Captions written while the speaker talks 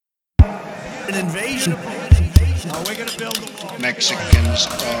An invasion. We're gonna build a wall. Mexicans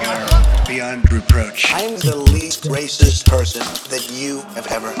are beyond reproach. I'm the least racist person that you have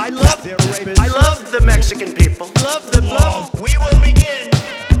ever. I love the Mexican people. We will begin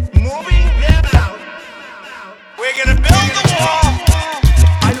moving them out. We're gonna build the wall.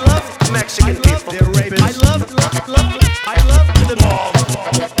 I love Mexican people. They're rapists. I love the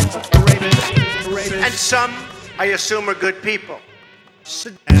rapists. And some, I assume, are good people.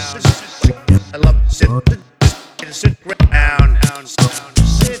 I love sit down.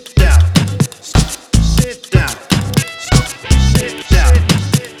 Sit down. Sit down. Sit down. Sit down.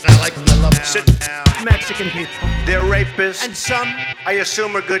 I love Sit down. Mexican people. They're rapists. And some, I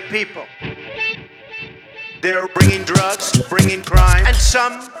assume, are good people. They're bringing drugs, bringing crime. And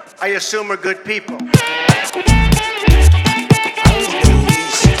some, I assume, are good people. I'm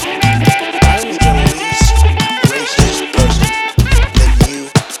the least racist person that you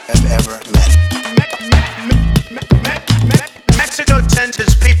have ever met. Mexico tends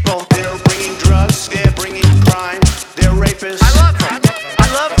its people. They're bringing drugs, they're bringing crime, they're rapists. I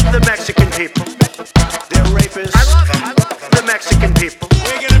love the Mexican people. They're rapists. I love the Mexican people.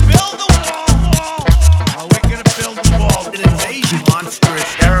 We're gonna build the wall. We're gonna build the wall. An invasion,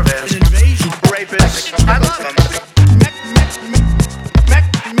 monstrous caravans. An invasion, rapists. I love them.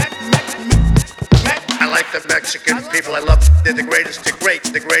 I like the Mexican people. I love. They're the greatest. They're great.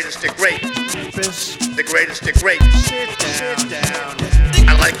 The greatest. They're great. The greatest. They're great. Sit down.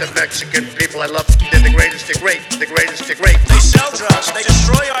 I like the Mexican people. I love. They're the greatest. They're great. The greatest. They're great. They sell drugs, they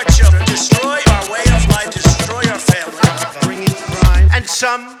destroy our children, destroy our way of life, destroy our family. Bringing crime. And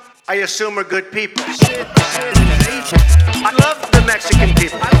some, I assume, are good people. I love the Mexican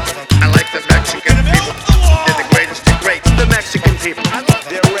people. I like the Mexican people. They're the greatest. They're great. The Mexican people.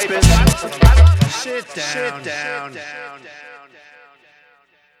 They're rapists. Sit down.